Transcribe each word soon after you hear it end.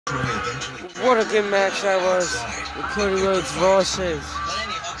What a good match that was. With Cody Rhodes versus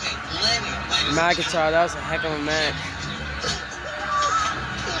McIntyre. That was a heck of a match.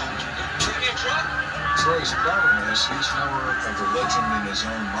 Troy's problem is he's more of a legend in his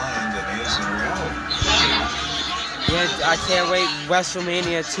own mind than he is in reality. Yeah, I can't wait.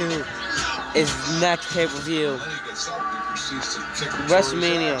 WrestleMania 2 is next pay-per-view.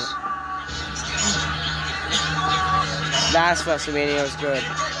 WrestleMania. Last WrestleMania was good,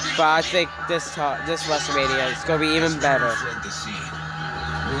 but I think this WrestleMania is gonna be even better.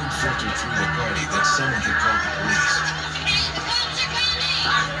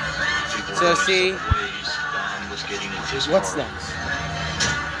 So see, what's next?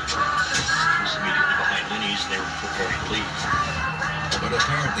 But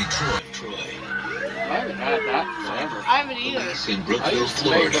apparently Troy. I haven't had that forever. I haven't either. In Brookville,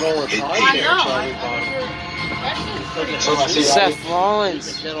 Florida. Seth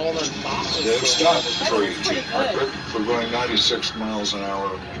Rollins. They've stopped for you, for going 96 miles an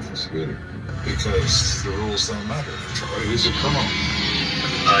hour because the rules don't matter. Troy, who's it from?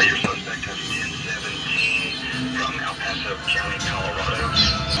 Your suspect has been 17 from El Paso County, Colorado.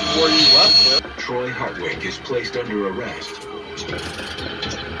 Before you left there. Troy Hartwig is placed under arrest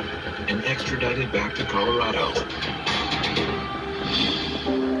and extradited back to Colorado.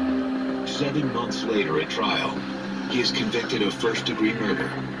 7 months later at trial, he is convicted of first-degree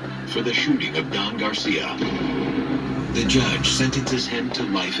murder for the shooting of Don Garcia. The judge sentences him to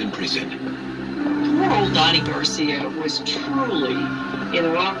life in prison. Poor old Donnie Garcia was truly in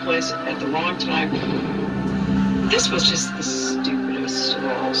the wrong place at the wrong time. This was just the stupidest of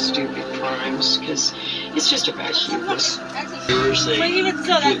all stupid crimes, because it's just about hubris. But even so,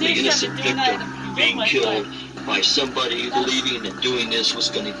 that dude innocent doing that victim being killed by somebody believing that doing this was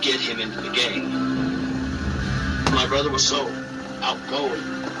going to get him into the game. My brother was so outgoing.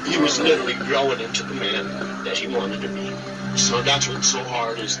 He was literally growing into the man that he wanted to be. So that's what's so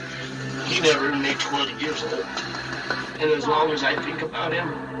hard is he never even made 20 years old. And as long as I think about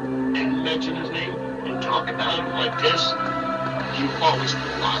him and mention his name and talk about him like this, he will always be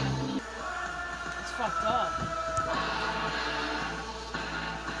alive. It's fucked up.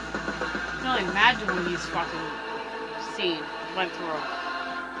 I can only imagine what he's fucking seen, went through.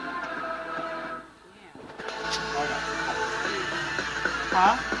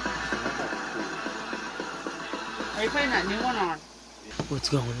 Huh? Are you putting that new one on? What's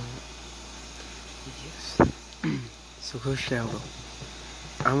going on? Yes. So Coach Aldo,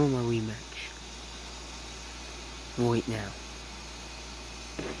 I'm on my rematch. Right now.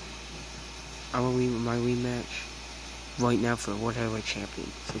 I'm on my rematch right now for the World Heavyweight Champion.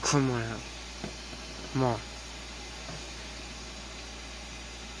 So come on out. Come on.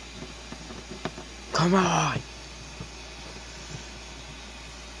 Come on!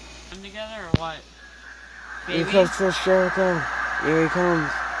 Them together or what? Here comes Chris Jericho. Here he comes.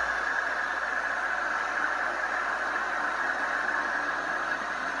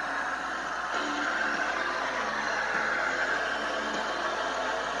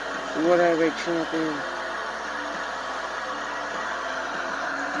 What are they champion?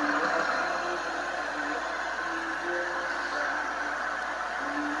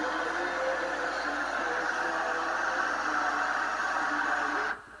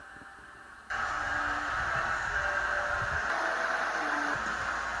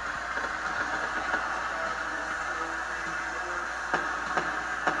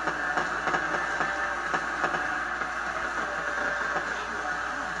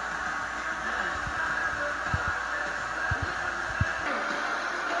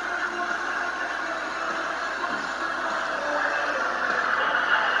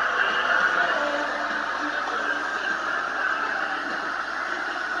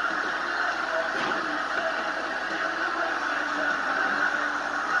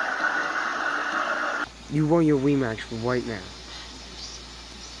 You won your rematch right now.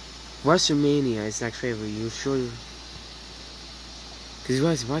 WrestleMania is next favorite. You sure? Because you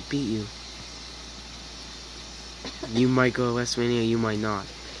guys might beat you. You might go to WrestleMania, you might not.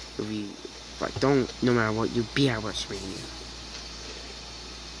 It'll be, but no matter what, you be at WrestleMania.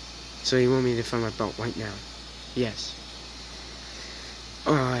 So you want me to defend my belt right now? Yes.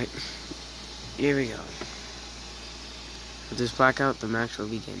 Alright. Here we go. With this blackout, the match will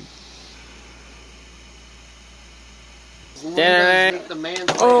begin.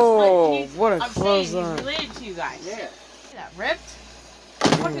 Oh, what a clothesline. He's related to you guys. Yeah. See that ripped?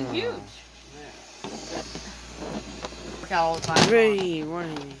 Fucking huge. Yeah. Work out all the time. 3,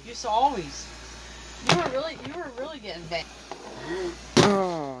 1. Used to always. You were really getting banged.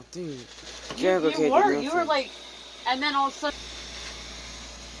 Oh, dude. You were like, and then all of a sudden.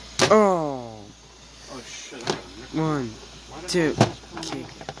 Oh. Oh shit. 1, 2, kick.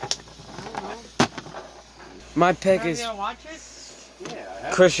 My pick is gonna watch it? Yeah, I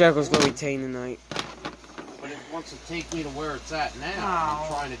have. Chris Jericho's gonna retain tonight. But it wants to take me to where it's at now. Oh. I'm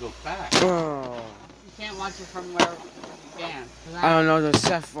trying to go back. Oh. You can't watch it from where you can. I don't know, the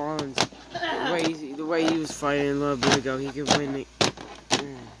Seth Rollins. The way he was fighting a little bit ago, he could win it.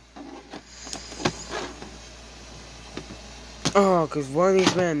 Oh, because one of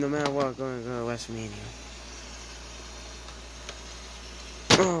these men, no matter what, going to go to WrestleMania.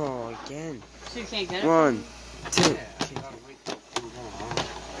 Oh, again. So you can't get it? 1, 2. Yeah, I gotta wait till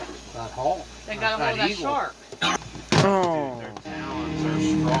that hole. They gotta hold that shark. Oh. Their talons are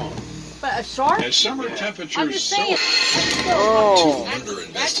strong. But a shark? As summer I'm temperatures just saying. Oh.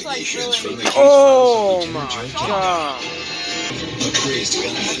 That's like really... Oh my God. A crazed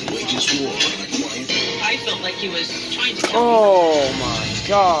gunman wages war on a quiet. I felt like he was trying to kill me. Oh my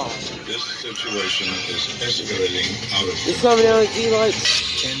God. This situation is escalating out of There's so many LED lights.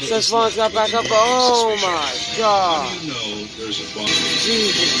 Seth Rollins got back up. Oh my God. You know there's a bomb.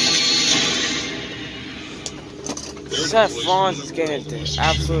 Jesus. Seth Rollins is getting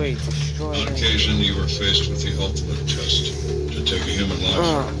absolutely destroyed. On occasion, you are faced with the ultimate test to take a human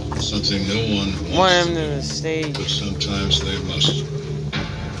life. Something no one Want wants him to to do, the stage. but sometimes they must.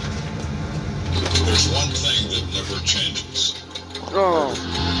 There's one thing that never changes. Oh.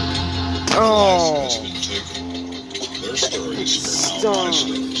 Life Oh. has been taken. Their stories are now my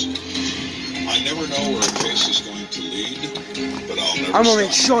stories. I never know where a case is going to lead, but I'll never I'm gonna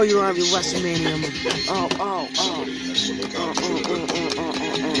make stop. sure you don't have your WrestleMania. Oh. Somebody has to look out for the good. Oh.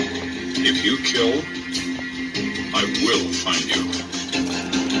 If you kill, I will find you.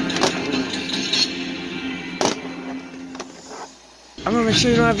 I'm gonna make sure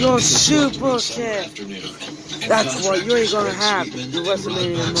you don't have your super kick. Afternoon. That's what you ain't gonna have. Your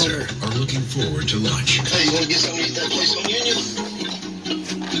WrestleMania moment. Are looking forward to lunch. Hey, you want to get something to eat that place on Union?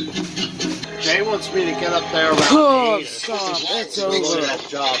 Jay wants me to get up there around Oh, 8. stop. It's I'm going to over. that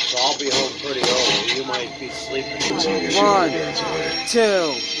job, so I'll be home pretty early. You might be sleeping. 1,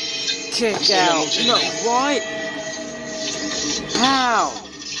 2, kick out. No, what? How?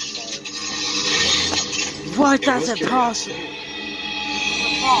 What? That's impossible.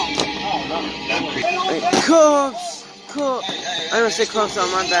 Cuffs. I don't say cuffs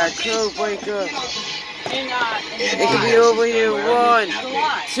on my back. Code breaker. It could be over here. 1,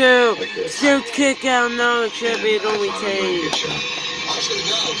 2. Still kick out. No, it should be. Don't retain.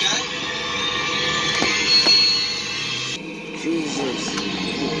 Jesus.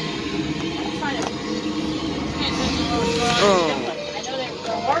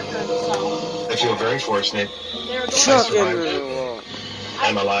 I feel very fortunate. Chuck in the wall.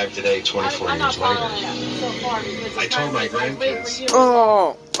 I'm alive today, 24 years later. I told my grandkids.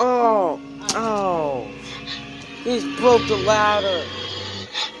 Oh. He's broke the ladder.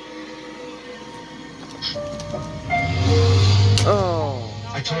 Oh.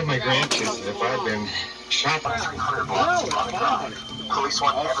 I told my grandkids that if I'd been shot by 300 bullets on the ground, police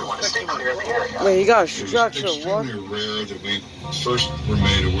want everyone to stay clear of the area. Wait, you got a It was structure. What? extremely rare that we first were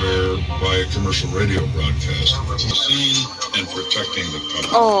made aware by a commercial radio broadcast of the scene and protecting the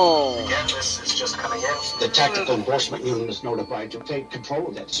public. Oh. Again, this is just coming in. The tactical enforcement unit is notified to take control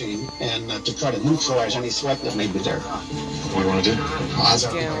of that scene and to try to neutralize any threat that may be there. What do you want to do?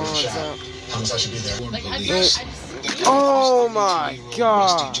 Damn, what's up? Thomas, I should be there. Oh my Rusty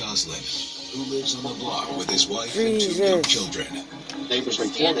God. Joslin, who lives on the block with his wife Jesus. and 2 young children. Neighbors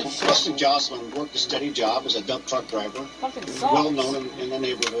reported Rusty Joslin worked a steady job as a dump truck driver, Fucking well sucks. known in the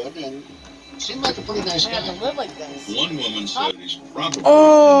neighborhood, and seemed like a pretty nice I have guy. to live like this. One woman said he's probably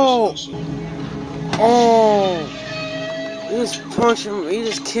Oh. innocent. Oh. He just punched him. He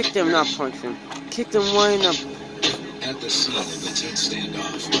just kicked him, not punched him. Kicked him right in the. At the scene of the tense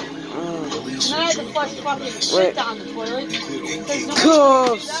standoff, police And I are had to joined flush by fucking press, shit down the toilet. including There's no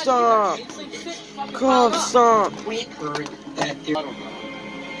Cough, way to do that stop. here. It's like shit fucking Cough, piled up. stop. We heard that there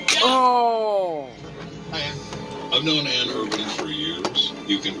Oh. I've known Ann Irving for years.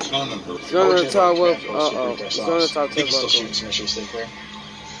 You can count on her. He's going to talk with. He's going to talk to Still Buckle. shooting, so make sure you stay clear.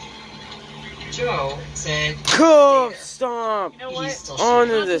 Joe said Cough, stop. You know what? he's still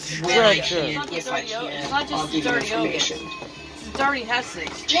Onto the when I stretcher. can, if I can, It's not I'll just give you dirty oath. information. It's dirty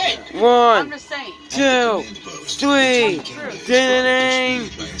Hessex. Jay! I'm 1, just saying. 2, 3. Ding.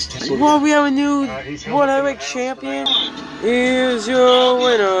 by his tenant. Well, we have a new World Heavyweight Champion. Here's your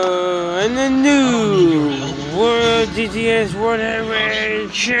winner and the new World DTS World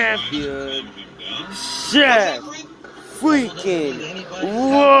Heavyweight Champion, Seth freaking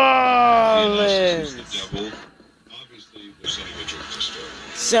Rollins. Obviously, there's any of a joke to start.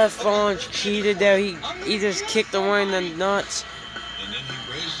 Seth Rollins cheated there. He just kicked the one in the nuts. And then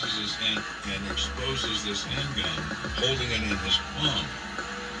he raises his hand and exposes this handgun, holding it in his palm.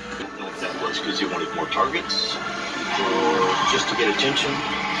 I don't know if that was because he wanted more targets or just to get attention.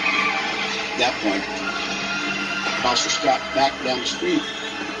 At that point, Officer Scott backed down the street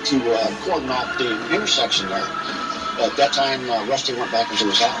to cordon off the intersection there. At that time, Rusty went back into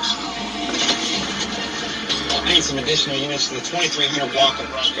his house. I need some additional units to the 2300 block of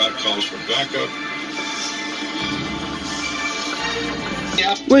Scott calls for backup.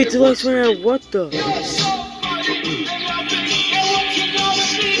 Wait till I swear, what the?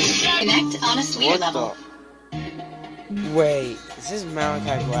 Connect on a suite level. Wait, is this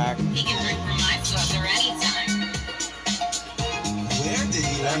Malachi Black? He can drink from my saucer anytime. Where did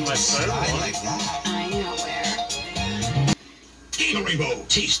you learn to slide like that? I know where. The rainbow,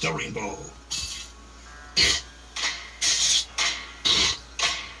 taste the rainbow.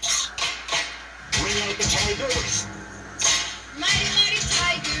 Bring out the tigers. Mighty, mighty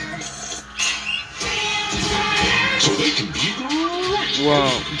tiger. So they can be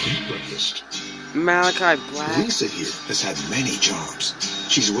Whoa. breakfast. Malachi Black? Lisa here has had many jobs.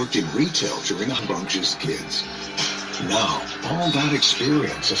 She's worked in retail during her bunches kids. Now, all that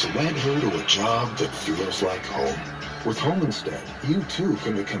experience has led her to a job that feels like home. With Home Instead, you too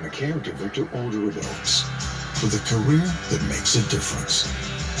can become a caregiver to older adults with a career that makes a difference.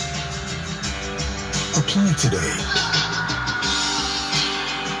 Apply today.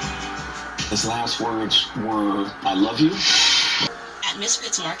 His last words were, "I love you." At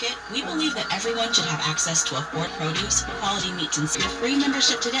Misfits Market, we believe that everyone should have access to affordable produce, quality meats, and free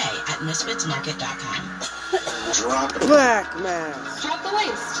membership today at misfitsmarket.com. Drop it. Black Mask. Drop the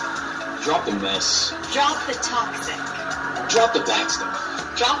waste. Drop the mess. Drop the toxic. Drop the bad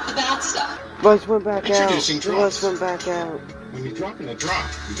stuff. Drop the bad stuff. Lights went back out. Introducing The lights drops. went back out. When you drop in a drop,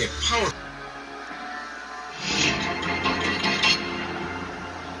 you get power.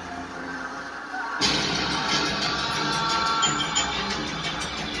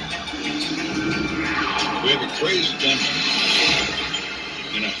 We have a crazed gunman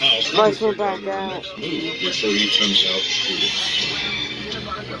in a house. Lights went back out. Next move before he comes out shooting.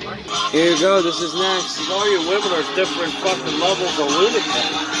 Here you go, this is next. All you women are different fucking levels of lunatic.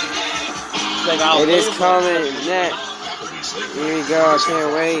 It is coming next. Here you go, I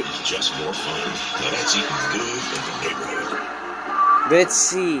can't wait. Just more fun. Now that's even good in the neighborhood. Let's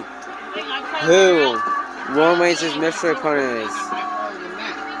see who Romance's mystery opponent is.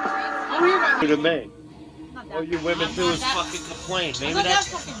 To me. All you women do is fucking complain. Maybe I'm not that's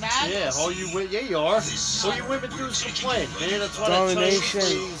fucking bad. yeah. All you women, yeah, you are. All you women do is complain. Maybe that's why Domination.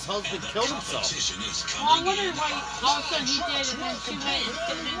 his husband killed himself. Well, I wonder why all of a sudden he did and then she went and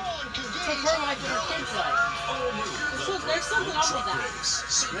took her life and her kid's life. There's something up with that.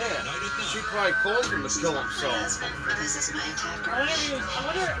 Yeah, she probably caused him to kill himself. I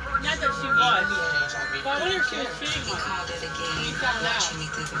wonder, not that she was, but I wonder if she was cheating on him. He found out.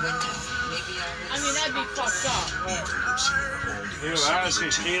 I mean, that'd be fucked up. Either that or she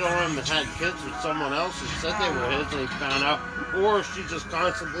cheated on him and had kids with someone else and said they were his and he found out, or she just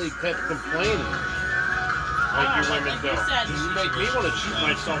constantly kept complaining. Like you women do. You make me want to shoot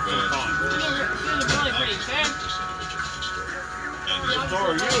myself sometimes. She was really pretty chick. So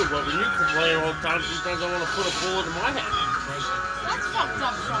are you, but when you complain all the time, sometimes I want to put a bullet in my head. That's fucked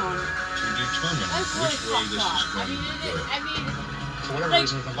up, Sean. To determine That's really which way fucked this up. is going to go. For whatever Like,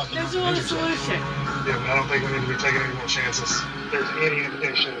 reason, we've been lucky there's enough no to other injure solution. Yeah, but I don't think we need to be taking any more chances. If there's any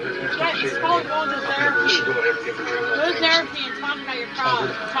indication that there's Right, going it's to called going to I think we should therapy. go ahead and get the Go to adrenaline. therapy and talk about your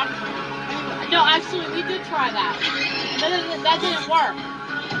problems. No, actually, we did try that. That didn't work.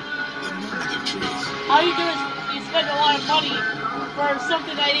 All you do is you spend a lot of money for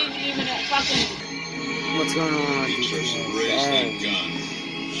something that ain't even fucking. What's going on? Each person raise that gun.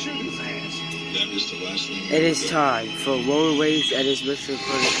 Shoot his ass. That is the last thing. It is time for lower weights and his mystery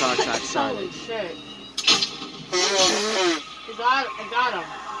opponent contract Holy started. shit. I got him.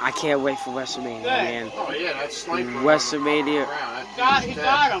 I can't wait for WrestleMania, man. Oh yeah, that's sniper. WrestleMania. He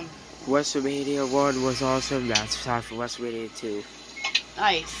got him. WrestleMania 1 was awesome. That's time for WrestleMania 2.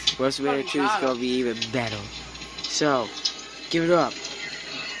 Nice. WrestleMania 2 is got going to be even better. So, give it up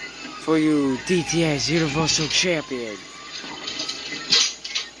for you, DTS Universal Champion.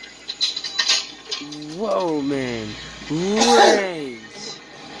 Whoa, man. Reigns.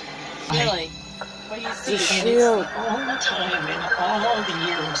 Really? What do you The see? Shield. All the time and all the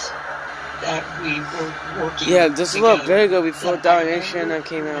years that we were working. Yeah, just a little bit together, ago before that Domination I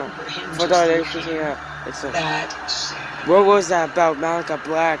came out. remember him Before just Domination came out. It's a, that what was that about Malachi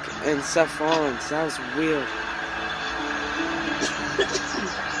Black and Seth Rollins? That was weird.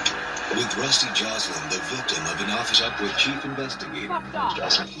 With Rusty Joslin, the victim of an office up with Chief Investigator.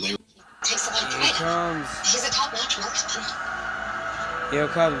 Larry takes a lot of pride in. He's a top-notch marksman. Here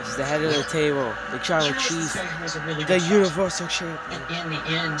comes the head of the table, the tribal chief, the universal champion. And in the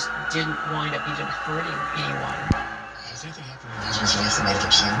end, didn't wind up even hurting anyone. Has anything happened in the house that made it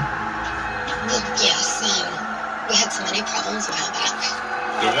upset him? Yes, we had so many problems a while back.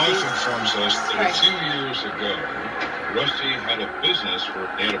 The wife informs us that a few years ago, Rusty had a business where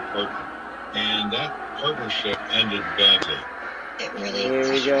he had a partner, and that partnership ended badly. It really. Here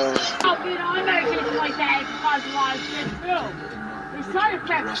we go. Oh, you know, I know things like that can cause a lot of shit too. There's side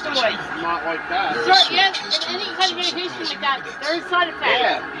effects to it. Not like that. Sure, yes, in any kind of medication like that, there is side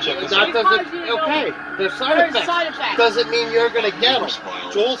effects. Yeah, but that doesn't. Okay, there's side effects. Side effects. Doesn't mean you're gonna get them,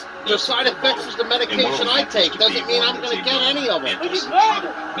 Jules. The side effects of the medication I take doesn't mean I'm gonna get any of them.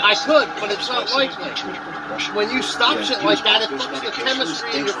 I could, but it's not likely. When you stop shit like that, it fucks the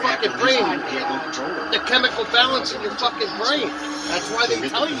chemistry in your fucking brain, the chemical balance in your fucking brain. That's why they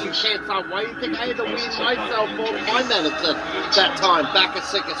tell you you can't stop. Why do you think I had to wean myself off my medicine that time, back at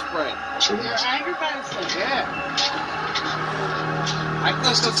Sick and Spring? Your anger medicine. Yeah. I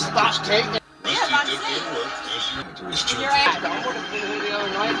couldn't just stop taking it. Yeah, that's it. Your ass.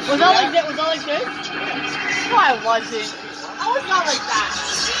 Was all like this? No, I wasn't. I was not like that.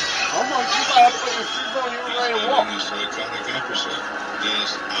 Oh my, you got to put your shoes on, you were ready to walk. Psychotic episode. Yes,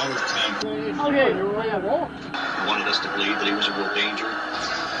 out of time. Okay, you were ready to walk. Wanted us to believe that he was a real danger.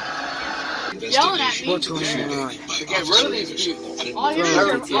 Yelling at me. What's going on? To get rid of these people. All here's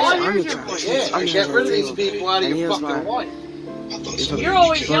your point. Yeah, to get rid of these people out of your fucking life. You're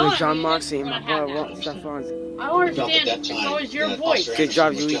always yelling at John me. Moxley and my brother Stephon. I don't understand. It's always your voice. Good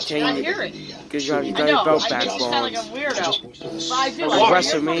job, you I retained hear it. it. Good job, you I got your know. belt I back, just sound like a Bonds. weirdo. But I do.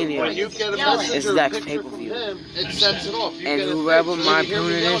 WrestleMania When you get a Yelling. message is or a next picture pay-per-view. from him, it sets it off. You And get a whoever text, my you hear me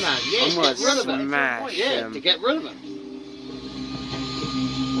opponent yelling is, at him. I'm Yeah, gonna get rid of him. smash Yeah, him. to get rid of him.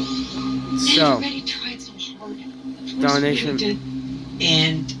 So, Everybody tried so hard. Donation,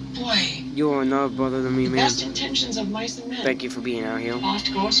 And boy, you are another brother to me, the man. best intentions of mice and men. Thank you for being out here. Off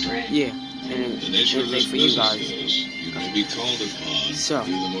to go astray. Yeah, and The nature of anything this for you business guys. is you may be called upon So, to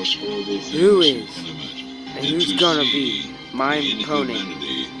do the most horrible things who you is can imagine. and who's gonna be my opponent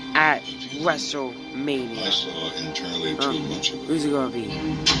Inhumanity at I WrestleMania? saw entirely too much of it. Who's it gonna be?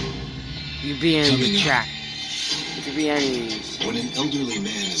 You be in the chat. It could be any of these. When an elderly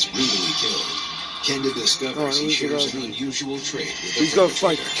man is brutally killed, Kenda discovers he shares an unusual trait with Who's gonna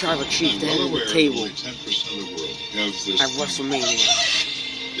fight the tribal chief, the head I'm of well the aware table, only 10% of the world have this. at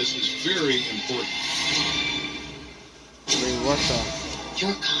WrestleMania? This is very important. I mean, what the?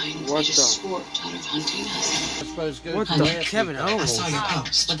 Your kind What made a the- sport out of hunting us. I suppose good What for the? last Kevin week. I Owens. saw your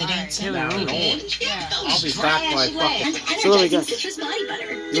post. What they didn't say. Kevin Owens. I'll be back by fucking. So what we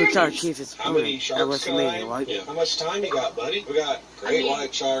got? You're trying to keep his opponent at WrestleMania, right? How much time you got, buddy? We got great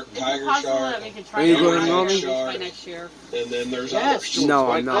white shark, tiger shark, Are you going to know me? shark, next year. and then there's Yes, others. Jules. No,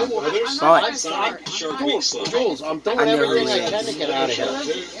 right? I'm not. Well, there's But Shark Week stuff. Jules, I'm doing I never everything I really can to get out of here.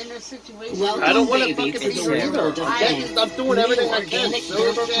 In this situation. Welcome, I don't want to baby, fucking to be the here world either. of I'm doing everything I can. organic So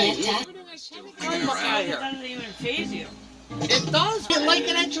herbal okay. plant tax. It doesn't even phase you. It does. I like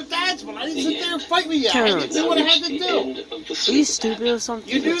it at your dad's, but I didn't sit there and fight with you. I didn't do what I had to do. are you stupid or something?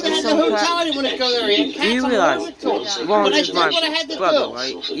 You knew that at the Some hotel. crap? I didn't want to go there. He had cats You on the realize window. Ron But I is did my what I had to brother, do.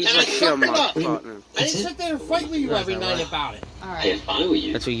 right? He's And like I still sucked it my up. partner. I didn't sit there and fight with you every night about it. Alright. That's what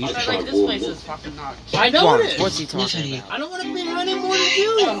you But think. like this place is fucking nuts. I know it is. What's he talking about? I don't want to be here any more than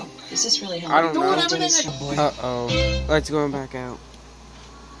you. Is this really how I don't Doing know. everything I Uh-oh. Let's go back out.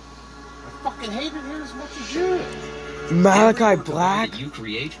 fucking hate it here as much as you. Malachi Black? That you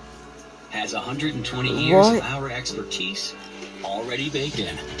create has 120 years What? of our expertise already baked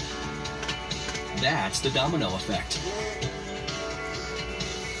in. That's the domino effect.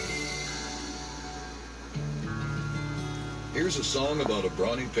 Here's a song about a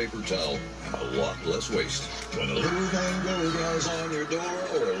brawny paper towel and a lot less waste. When a little Van Gogh draws on your door,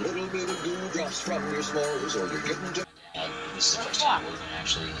 or a little bit of goo drops from your s'mores, or you're getting to... This is the first time we've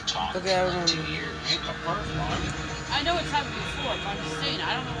actually talked Okay, in 2 years. I know it's happened before, but I'm just saying,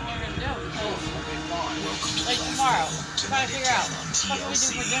 I don't know what we're gonna do because, like tomorrow, try to figure out what we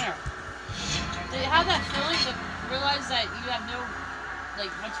do for dinner. Do you have that feeling to realize that you have no,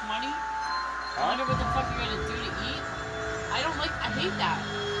 like, much money? I wonder what the fuck you're gonna do to eat. I hate that.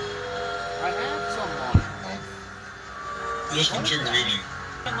 I have some money. This particular evening,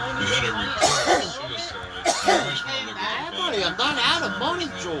 we had a report of suicide. I always want to look I have at money. I'm not out of money,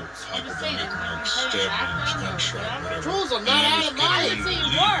 Jules. hypothermic marks, stab wounds, gunshot, whatever. Jules, I'm not out of I money. didn't say you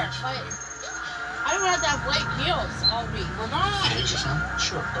were, but I I don't have to have late meals all week. We're not. Can I use your phone?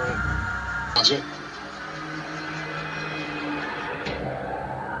 Sure, go ahead. Sounds good.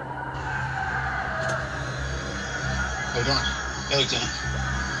 How you doing? Hey, Lieutenant.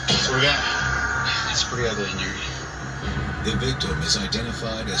 So we got... It's pretty ugly in here. The victim is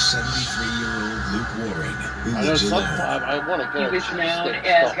identified as 73-year-old Luke Warren, who lives alone. I want to go. He was known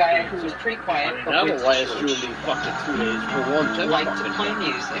as a guy who was pretty quiet. That'll last you in fucking 2 days for one tip. Liked to play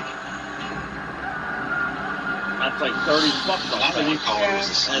music. That's like 30 bucks on Not that.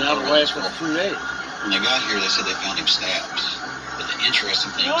 And that'll last for 2 days. When they got here, they said they found him stabbed. But the interesting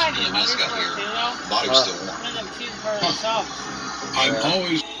thing is when EMS got here, the body was still warm. I'm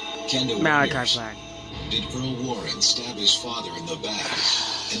always... Malachi Black. Did Earl Warren stab his father in the back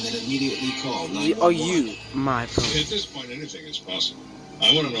and then immediately call 911? Are you my phone? At this point, anything is possible.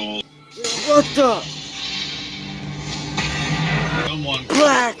 I want to know. What the? Someone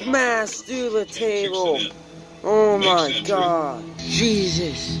Black mass through the table. Oh my God.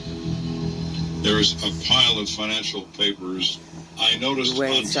 Jesus. There is a pile of financial papers. I noticed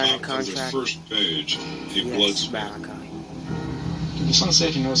on top of the first page a blood smear. Did the son say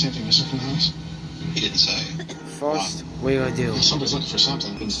if you noticed anything missing from the house? He didn't say. First, what you gonna do? Somebody's looking for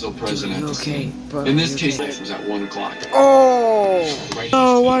something. Been still present at Okay, bro. In this case, it was at 1 o'clock. Oh!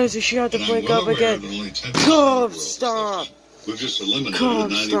 Oh, why does she have to break up again? Come stop! We've just eliminated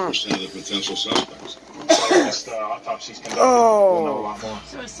 90% of the potential suspects. Autopsy's conducted. Oh! We'll know a lot more.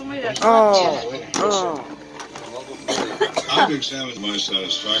 So somebody that I've examined my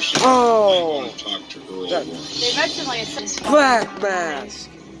satisfaction. Oh! I want to talk to Earl They mentioned like it's Black mask.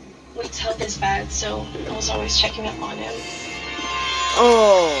 Luke's health is bad, so I was always checking up on him.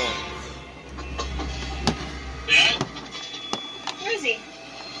 Oh! Dad? Where is he?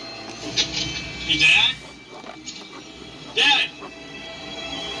 Hey, Dad? Dad!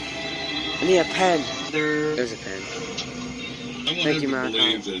 I need a pen. There's a pen. I want Thank you, him to Malachi.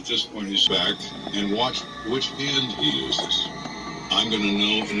 believe that at this point he's back and watch which hand he uses. I'm going to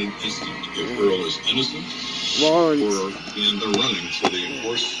know in an instant if Earl is innocent or in the running for the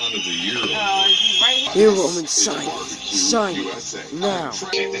worst son of the year. Here, woman, sign. Sign. Now.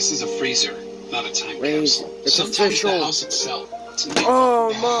 Okay, this is a freezer, not a time Ladies, capsule. it's Sometimes official. the house itself.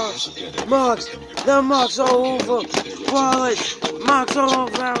 Oh, marks. Marks. The marks all over. Wallet. Marks all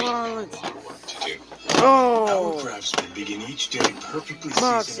over that wallet. Oh. Our craftsmen begin each day perfectly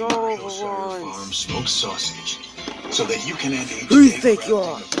Marks seasoning all our over Hillside Farm wallets. smoked sausage, so that you can end each Who do you day think you crafting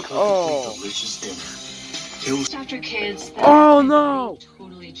are? a perfectly Oh. delicious dinner. After kids, Oh, no.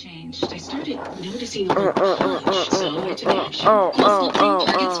 totally changed. I started noticing a little polish, so I took action.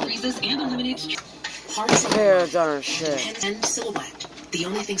 Oh. Freezes and eliminates parts of Hair done shit. and silhouette. The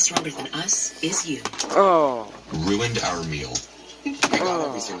only thing stronger than us is you. Oh. Ruined our meal. I got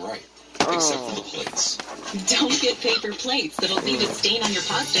everything right, except for the plates. Don't get paper plates that'll leave a stain on your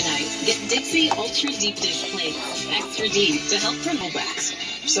pasta knife. Get Dixie Ultra Deep Dish Plates. Extra deep to help prevent wax.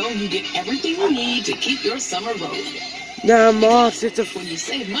 So you get everything you need to keep your summer rolling. Now, Marks, it's When you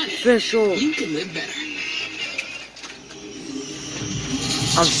save money, official. you can live better.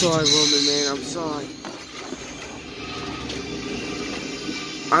 I'm sorry, woman, man. I'm sorry.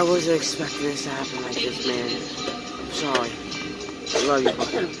 I wasn't expecting this to happen like this, man. I'm sorry. I love you,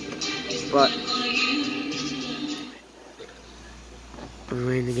 but I'm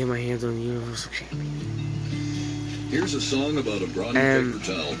waiting to get my hands on the Universal Champion. Here's a song about a bronze paper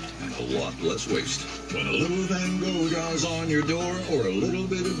towel and a lot less waste. When a little Van Gogh draws on your door, or a little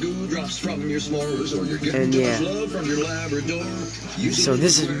bit of goo drops from your s'mores, or you're getting too much love from your Labrador. So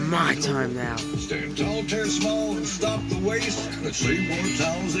this is my time now. Stand tall, tear small, and stop the waste. Let's save more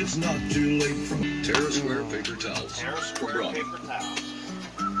towels, it's not too late. From Terra Square Paper Towels. Terra Square Paper Towels.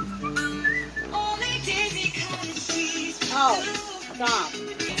 Oh, stop.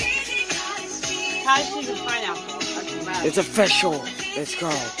 High sugar pineapple. It's official. Let's go.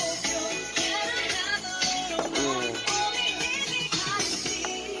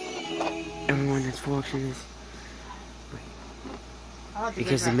 Everyone that's watching this,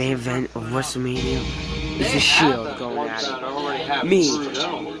 because the main event of WrestleMania is the Shield going at it.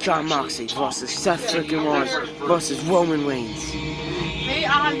 Me, John Moxley versus Seth freaking Rollins versus Roman Reigns Maybe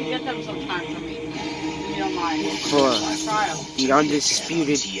I'll have to get them sometime for me. If you don't mind. for the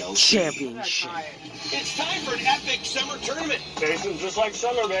Undisputed Championship. It's time for an epic summer tournament. Tastes just like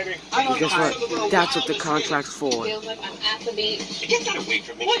summer, baby. And guess what? That's what the contract's for. Feels like I'm at the beach. Get that away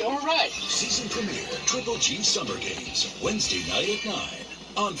from me. Wait, all right. Season premiere, Triple G Summer Games, Wednesday night at 9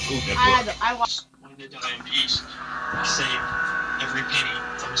 on Food Network. I watched. Wanted to die in peace. He saved every penny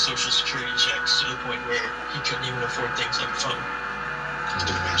from his social security checks to the point where he couldn't even afford things like a phone. Did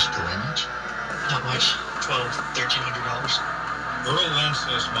he manage to pull much? Not much. $1,200, $1,300. Earl Lynn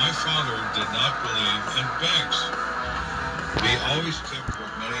says my father did not believe in banks. He always kept what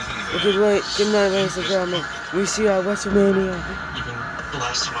money he had. Good night, ladies and gentlemen. We see you at WrestleMania. Even the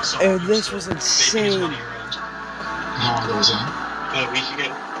last time I saw And him, this was insane. How long ago was that? About a week ago.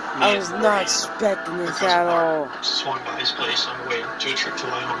 I was not expecting this at all. Swung by his place on the way to a trip to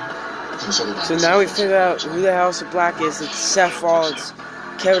Wyoming. So now we figured out who the hell Black is. It's Seth Rollins,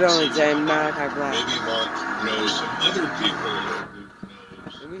 Kevin Owens, and Malachi Black. Maybe Mark knows some other people who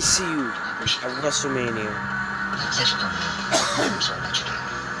knows. And we see you at WrestleMania.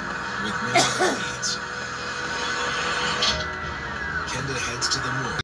 With many needs, Kenda heads to the moon.